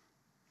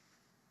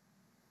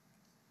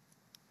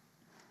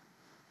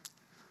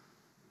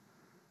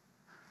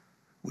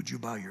 Would you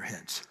bow your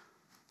heads?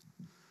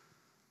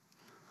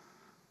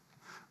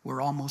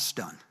 We're almost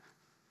done.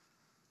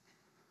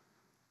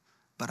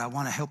 But I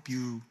want to help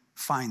you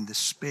find the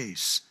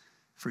space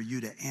for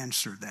you to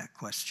answer that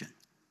question.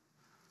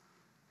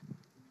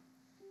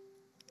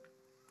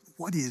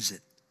 What is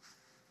it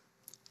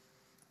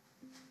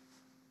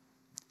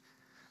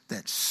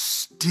that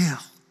still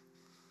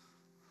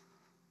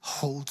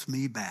holds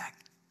me back?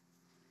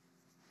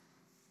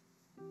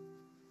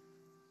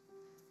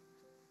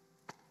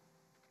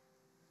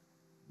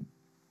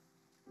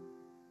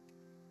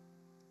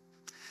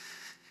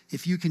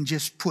 If you can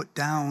just put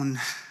down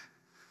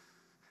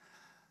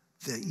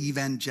the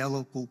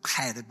evangelical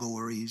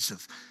categories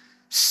of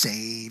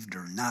saved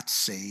or not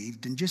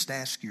saved and just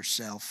ask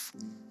yourself,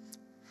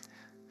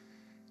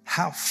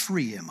 how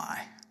free am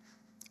I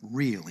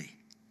really?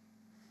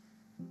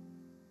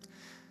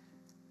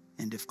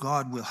 And if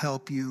God will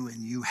help you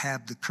and you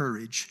have the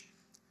courage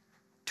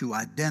to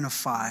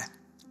identify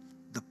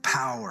the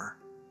power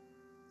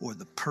or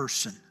the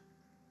person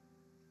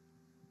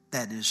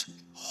that is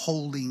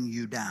holding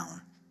you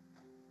down,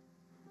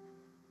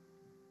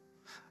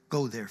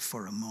 go there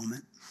for a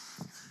moment.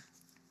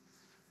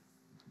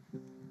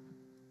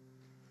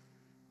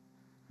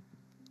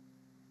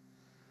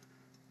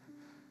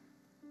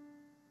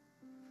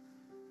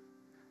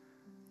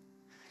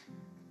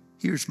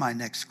 Here's my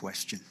next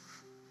question.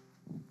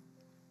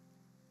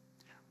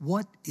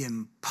 What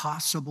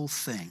impossible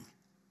thing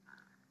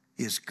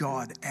is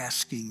God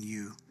asking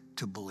you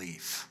to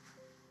believe?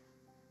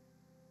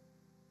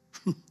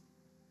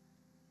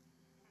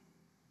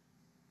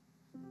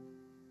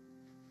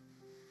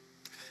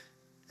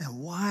 And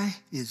why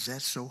is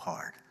that so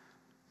hard?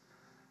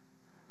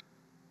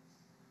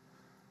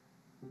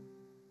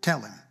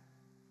 Tell him.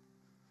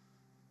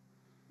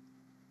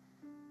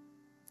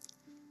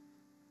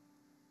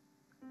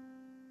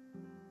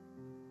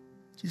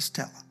 Just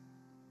tell him.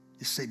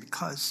 Just say,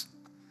 because.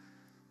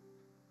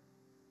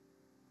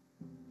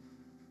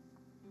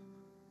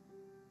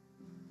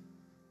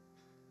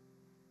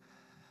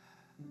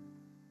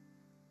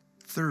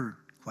 Third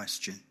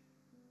question.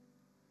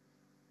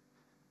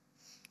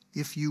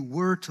 If you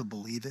were to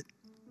believe it,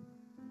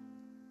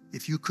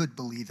 if you could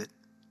believe it,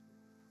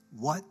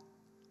 what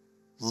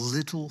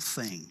little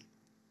thing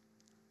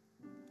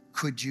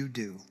could you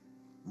do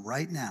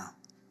right now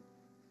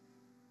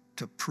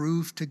to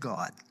prove to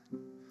God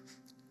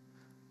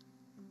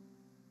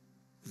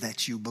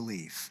that you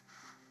believe?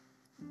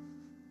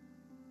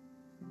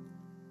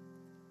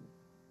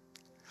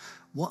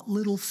 What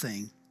little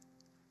thing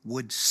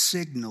would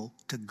signal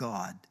to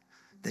God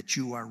that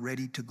you are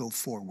ready to go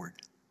forward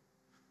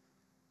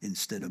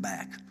instead of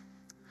back?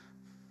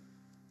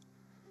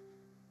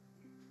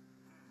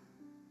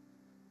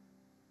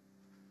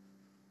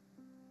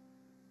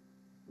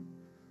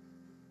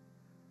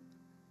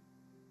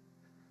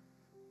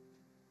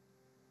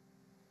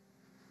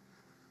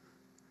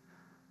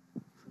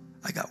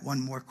 I got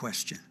one more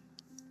question.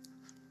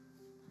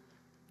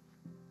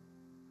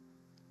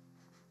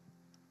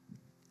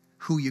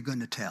 Who you going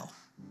to tell?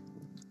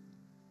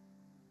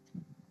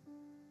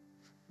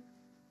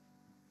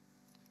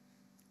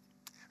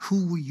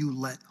 Who will you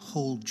let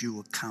hold you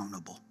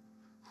accountable?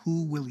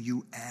 Who will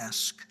you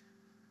ask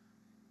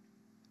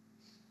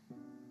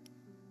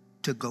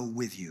to go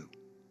with you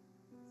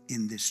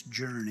in this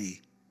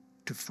journey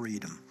to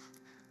freedom?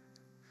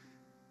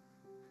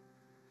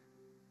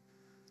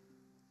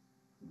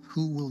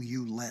 Who will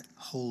you let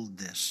hold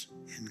this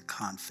in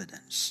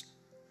confidence?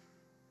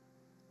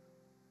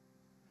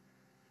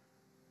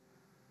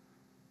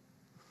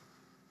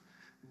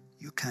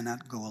 You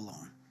cannot go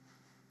alone.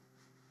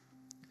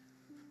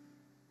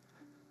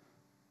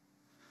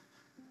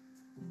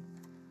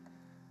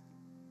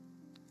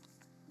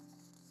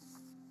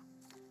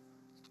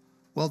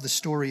 Well, the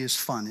story is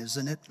fun,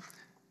 isn't it?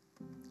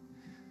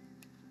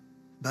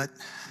 But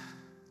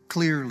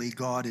clearly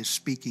God is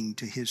speaking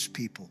to his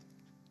people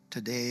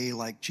today,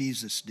 like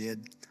Jesus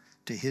did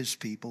to his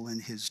people in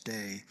his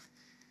day.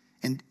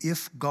 And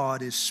if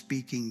God is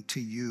speaking to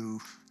you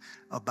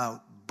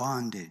about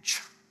bondage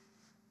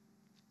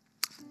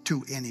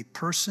to any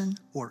person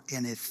or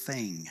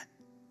anything,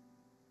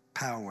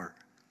 power,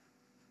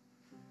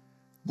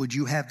 would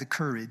you have the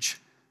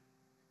courage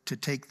to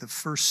take the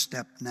first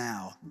step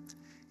now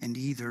and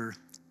either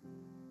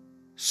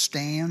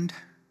stand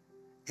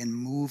and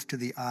move to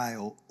the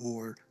aisle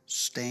or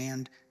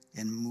stand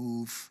and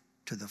move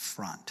to the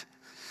front?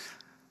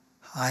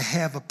 I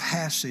have a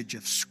passage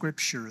of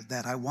scripture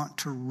that I want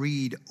to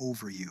read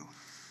over you.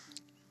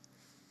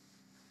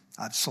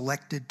 I've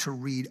selected to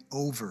read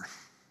over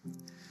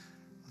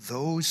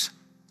those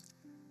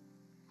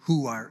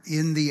who are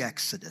in the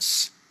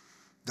Exodus,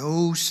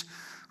 those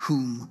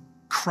whom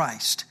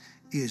Christ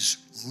is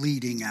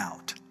leading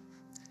out.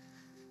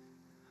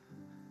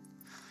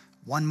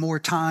 One more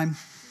time,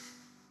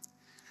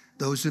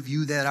 those of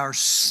you that are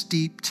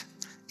steeped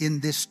in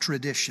this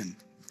tradition,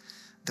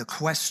 the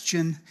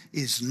question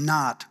is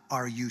not,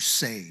 are you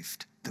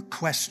saved? The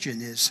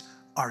question is,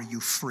 are you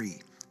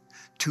free?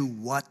 To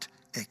what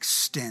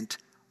extent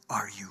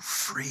are you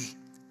free?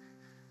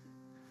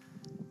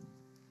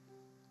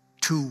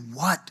 To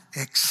what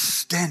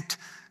extent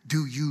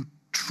do you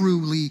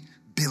truly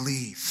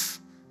believe?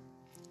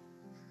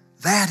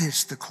 That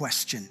is the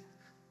question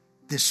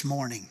this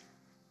morning.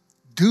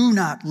 Do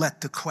not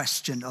let the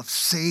question of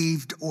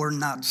saved or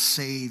not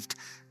saved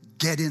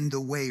get in the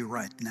way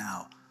right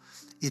now.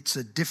 It's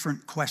a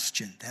different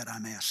question that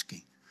I'm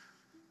asking.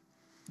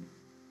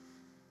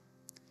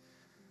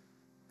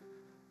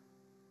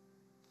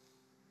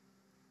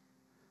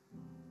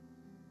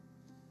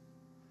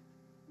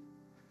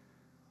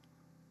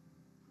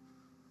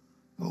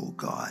 Oh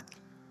God,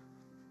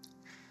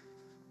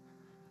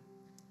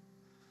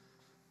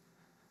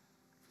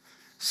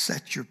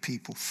 set your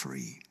people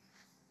free.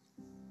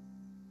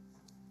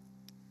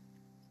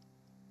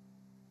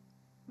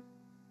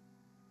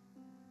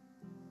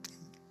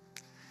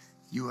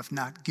 You have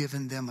not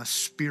given them a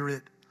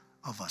spirit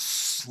of a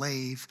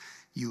slave.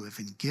 You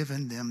have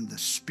given them the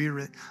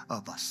spirit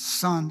of a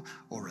son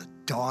or a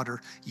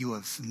daughter. You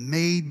have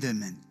made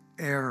them an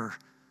heir.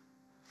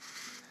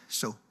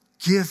 So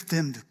give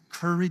them the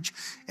courage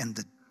and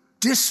the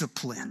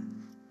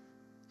discipline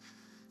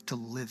to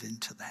live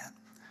into that.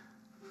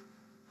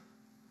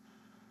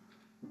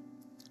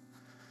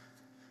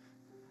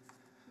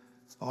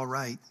 All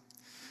right.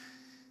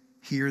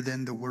 Hear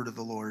then the word of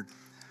the Lord.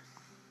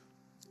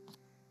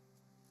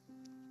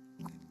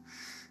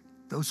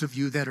 Those of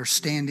you that are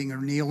standing or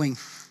kneeling,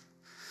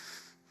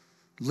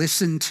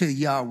 listen to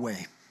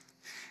Yahweh.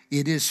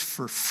 It is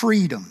for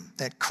freedom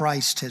that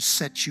Christ has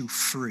set you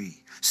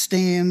free.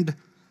 Stand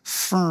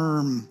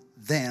firm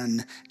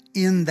then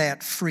in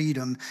that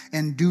freedom,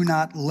 and do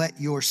not let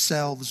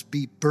yourselves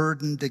be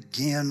burdened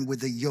again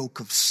with the yoke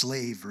of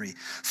slavery.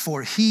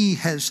 For he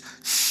has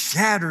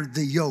shattered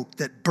the yoke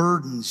that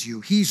burdens you.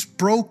 He's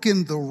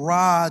broken the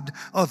rod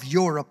of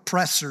your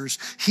oppressors.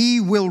 He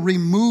will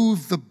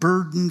remove the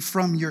burden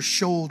from your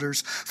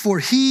shoulders. For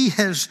he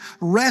has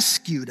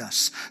rescued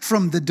us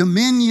from the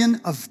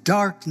dominion of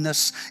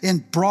darkness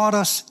and brought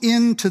us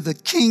into the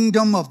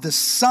kingdom of the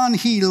Son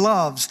he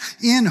loves,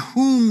 in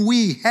whom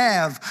we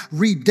have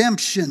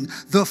redemption,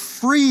 the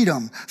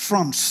freedom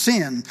from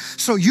sin.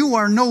 So you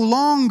are no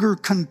longer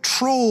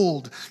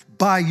controlled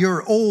by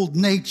your old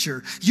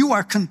nature. You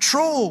are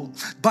controlled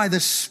by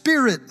the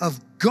Spirit of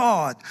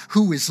God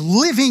who is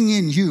living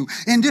in you.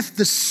 And if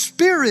the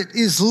Spirit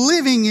is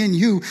living in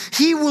you,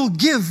 he will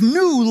give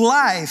new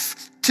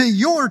life to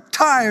your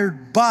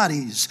tired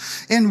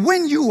bodies. And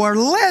when you are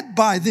led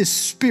by this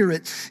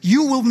Spirit,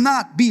 you will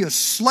not be a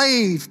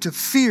slave to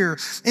fear.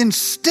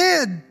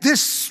 Instead,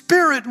 this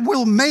Spirit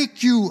will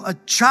make you a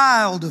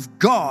child of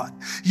God.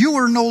 You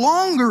are no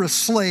longer a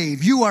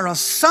slave. You are a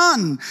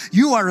son.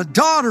 You are a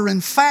daughter. In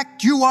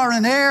fact, you are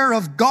an heir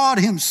of God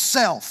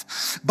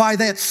himself by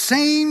that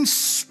same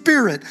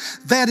Spirit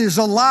that is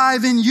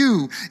alive in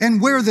you.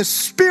 And where the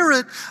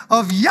Spirit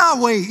of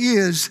Yahweh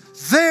is,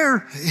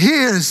 there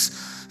is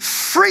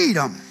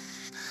freedom.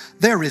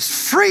 There is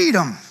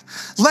freedom.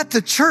 Let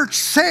the church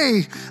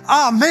say,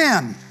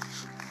 Amen.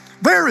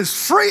 There is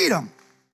freedom.